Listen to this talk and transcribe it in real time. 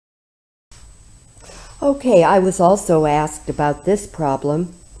Okay, I was also asked about this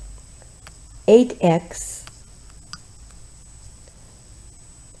problem. 8x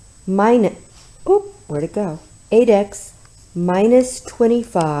minus, where'd it go? 8x minus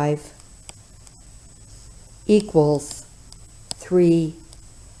 25 equals 3x.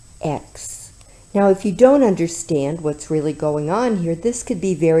 Now, if you don't understand what's really going on here, this could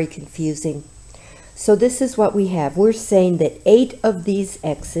be very confusing. So this is what we have. We're saying that 8 of these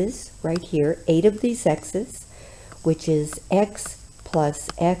x's, right here, 8 of these x's, which is x plus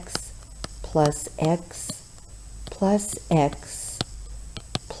x plus x plus x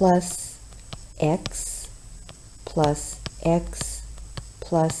plus x plus x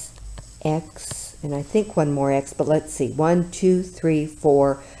plus x, and I think one more x, but let's see, 1, 2, 3,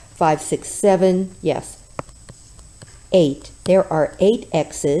 4, 5, 6, 7, yes, 8. There are 8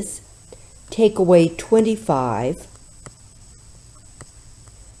 x's. Take away 25,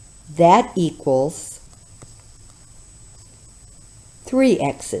 that equals 3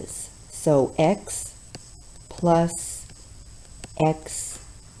 x's. So x plus x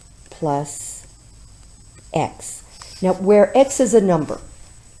plus x. Now, where x is a number,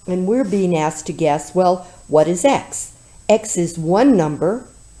 and we're being asked to guess, well, what is x? X is one number,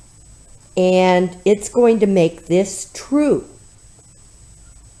 and it's going to make this true.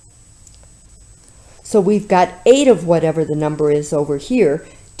 So we've got 8 of whatever the number is over here.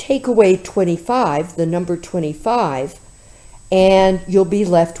 Take away 25, the number 25, and you'll be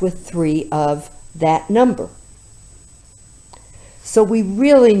left with 3 of that number. So we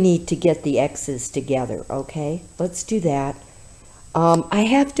really need to get the x's together, okay? Let's do that. I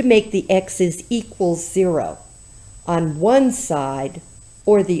have to make the x's equal 0 on one side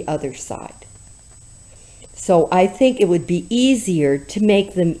or the other side. So I think it would be easier to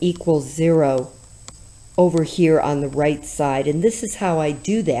make them equal 0 over here on the right side, and this is how I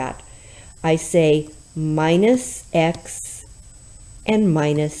do that. I say minus x and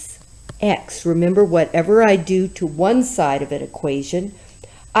minus x. Remember, whatever I do to one side of an equation,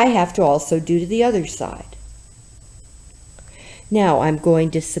 I have to also do to the other side. Now I'm going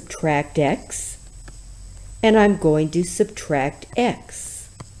to subtract x, and I'm going to subtract x.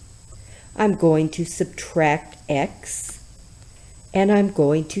 I'm going to subtract x, and I'm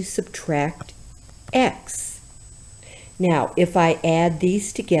going to subtract x. Now, if I add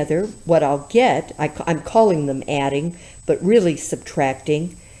these together, what I'll get, I'm calling them adding, but really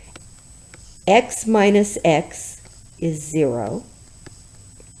subtracting, x minus x is 0.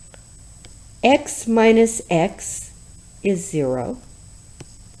 X minus x is 0.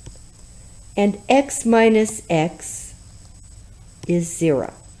 And x minus x is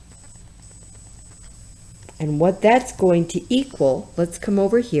 0. And what that's going to equal, let's come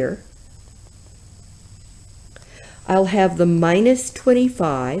over here. I'll have the minus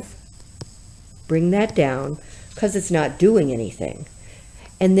 25, bring that down, because it's not doing anything.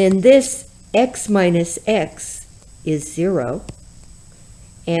 And then this x minus x is 0,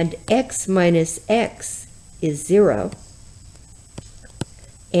 and x minus x is 0,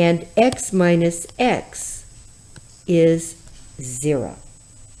 and x minus x is 0.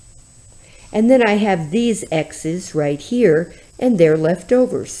 And then I have these x's right here, and they're left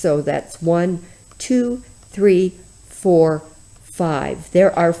over. So that's 1, 2, 3, 4, 5.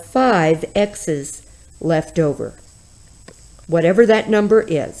 There are 5 x's left over, whatever that number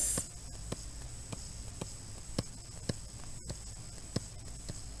is.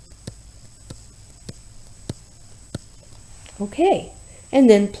 Okay, and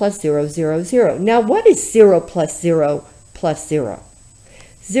then plus 0, 0, 0. Now, what is 0 plus 0 plus 0?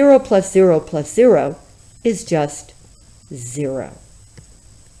 0 plus 0 plus 0 is just 0.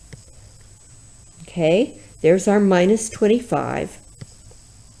 Okay, there's our minus 25.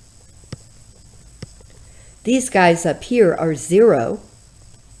 These guys up here are 0.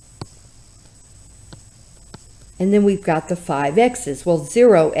 And then we've got the 5 x's. Well,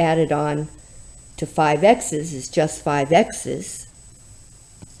 0 added on to 5 x's is just 5 x's.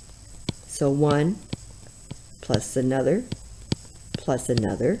 So 1 plus another, plus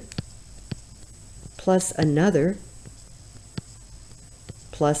another, plus another,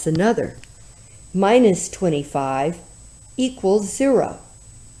 plus another. Minus 25 equals 0.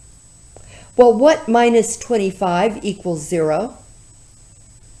 Well, what minus 25 equals 0?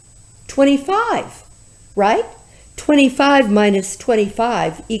 25, right? 25 minus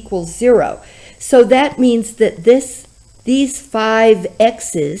 25 equals 0. So that means that these 5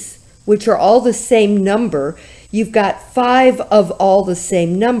 x's, which are all the same number, you've got 5 of all the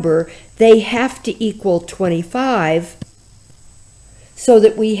same number, they have to equal 25, so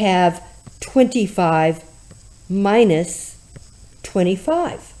that we have 25 minus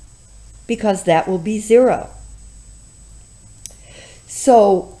 25, because that will be 0.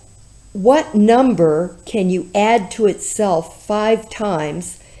 So what number can you add to itself 5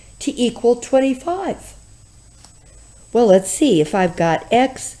 times to equal 25? Well, let's see. If I've got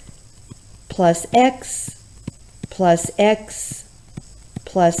x plus x plus x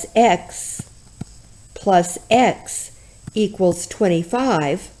plus x plus x equals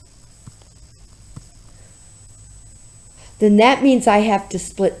 25, then that means I have to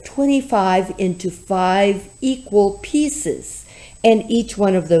split 25 into 5 equal pieces, and each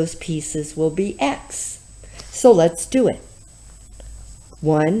one of those pieces will be x. So let's do it.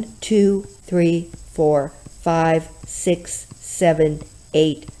 1, 2, 3, 4, 5, 6, 7,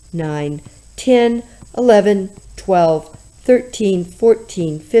 8, 9, 10, 11, 12, 13,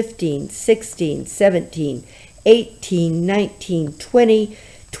 14, 15, 16, 17, 18, 19, 20,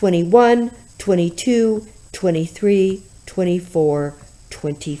 21, 22, 23, 24,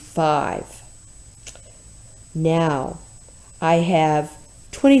 25. Now, I have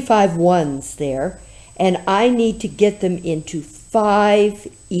 25 ones there, and I need to get them into 5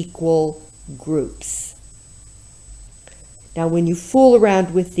 equal groups. Now, when you fool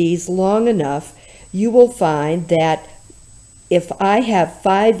around with these long enough, you will find that if I have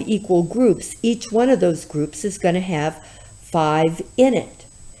 5 equal groups, each one of those groups is going to have 5 in it.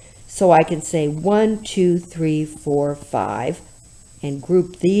 So I can say 1, 2, 3, 4, 5, and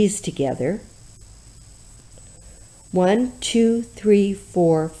group these together. 1, 2, 3,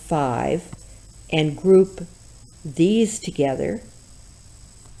 4, 5, and group these together.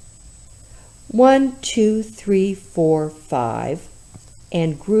 1, 2, 3, 4, 5,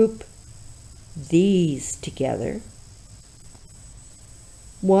 and group these together.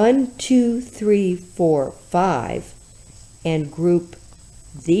 1, 2, 3, 4, 5, and group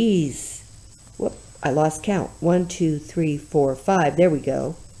these. Whoop, I lost count. 1, 2, 3, 4, 5. There we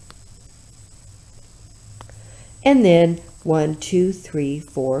go. And then 1, 2, 3,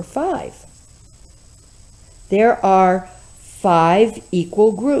 4, 5. There are 5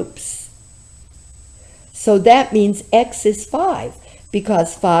 equal groups. So that means x is 5,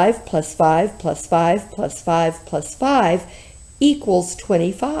 because 5 plus 5 plus 5 plus 5 plus 5 equals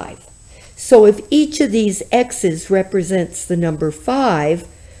 25. So if each of these x's represents the number 5,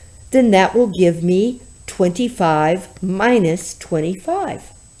 then that will give me 25 minus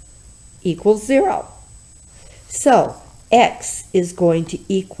 25 equals 0. So x is going to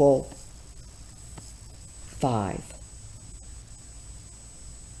equal 5.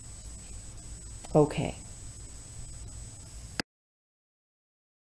 Okay.